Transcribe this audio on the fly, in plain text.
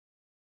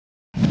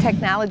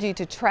Technology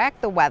to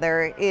track the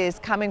weather is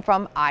coming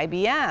from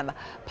IBM.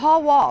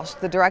 Paul Walsh,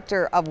 the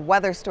Director of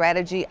Weather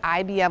Strategy,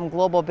 IBM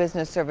Global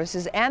Business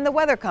Services, and the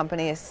Weather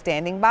Company is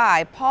standing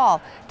by.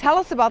 Paul, tell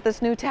us about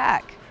this new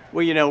tech.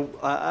 Well,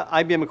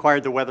 IBM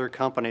acquired the Weather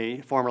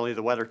Company, formerly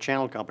the Weather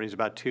Channel Companies,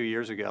 about 2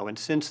 years ago. And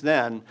since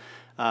then,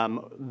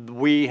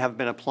 we have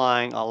been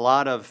applying a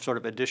lot of sort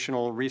of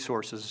additional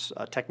resources,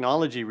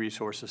 technology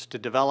resources, to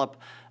develop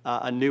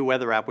a new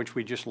weather app, which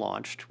we just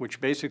launched,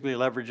 which basically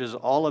leverages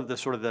all of the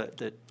sort of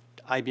the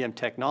IBM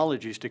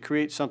technologies to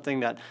create something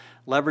that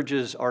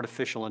leverages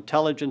artificial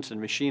intelligence and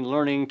machine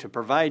learning to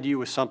provide you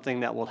with something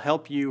that will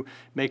help you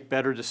make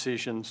better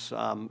decisions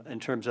in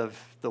terms of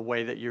the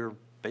way that you're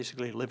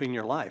basically living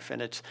your life.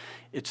 And it's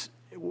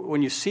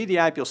when you see the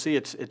app, you'll see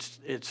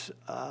it's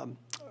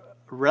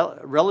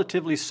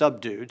relatively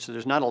subdued, so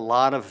there's not a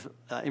lot of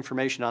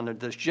information on there.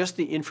 There's just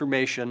the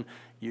information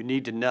you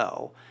need to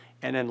know.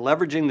 And then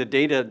leveraging the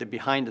data, the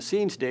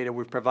behind-the-scenes data,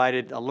 we've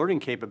provided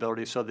alerting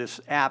capabilities. So this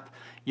app,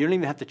 you don't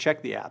even have to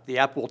check the app. The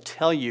app will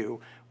tell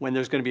you when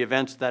there's going to be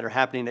events that are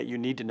happening that you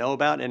need to know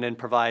about, and then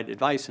provide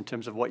advice in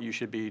terms of what you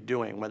should be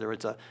doing, whether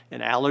it's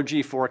an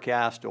allergy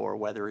forecast or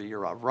whether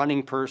you're a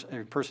running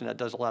person that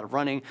does a lot of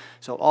running.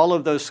 So all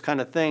of those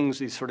kind of things,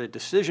 these sort of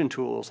decision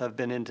tools have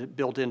been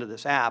built into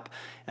this app.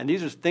 And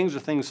these are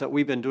things that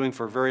we've been doing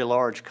for very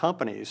large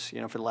companies,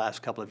 for the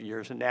last couple of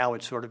years, and now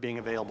it's sort of being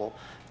available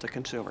to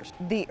consumers.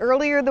 The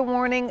earlier the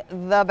warning,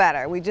 the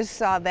better. We just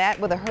saw that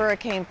with a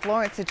Hurricane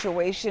Florence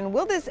situation.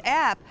 Will this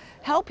app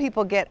help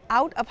people get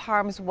out of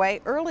harm's way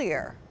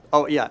earlier?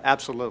 Oh yeah,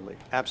 absolutely,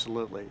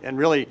 absolutely. And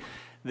really,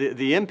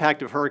 the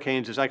impact of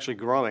hurricanes is actually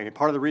growing. And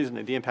part of the reason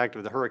that the impact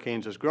of the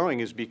hurricanes is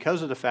growing is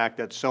because of the fact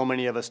that so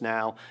many of us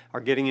now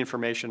are getting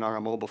information on our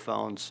mobile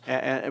phones.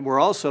 And we're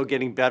also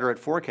getting better at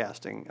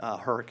forecasting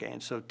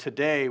hurricanes. So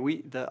today,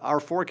 our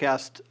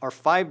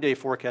 5-day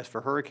forecast for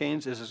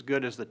hurricanes is as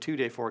good as the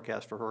 2-day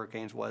forecast for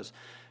hurricanes was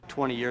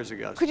 20 years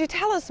ago. Could you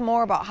tell us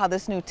more about how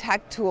this new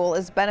tech tool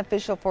is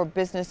beneficial for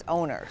business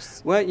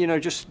owners? Well,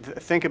 just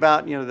think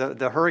about,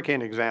 the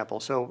hurricane example.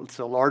 So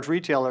large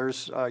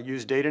retailers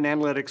use data and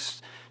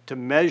analytics to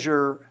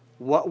measure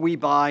what we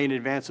buy in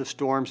advance of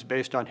storms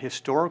based on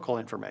historical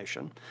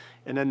information.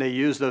 And then they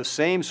use those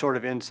same sort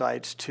of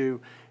insights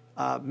to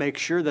make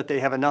sure that they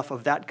have enough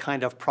of that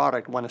kind of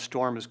product when a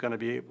storm is going to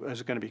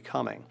be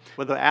coming.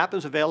 Well, the app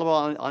is available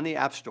on the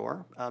App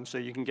Store, so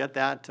you can get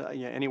that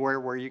anywhere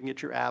where you can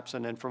get your apps.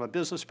 And then from a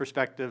business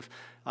perspective,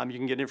 you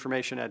can get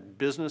information at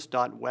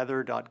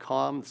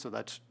business.weather.com. So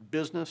that's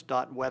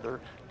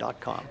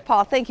business.weather.com.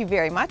 Paul, thank you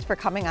very much for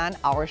coming on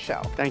our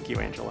show. Thank you,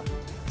 Angela.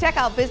 Check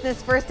out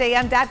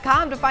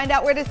businessfirstam.com to find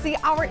out where to see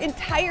our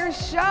entire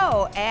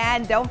show.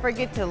 And don't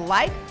forget to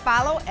like,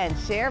 follow, and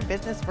share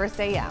Business First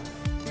AM.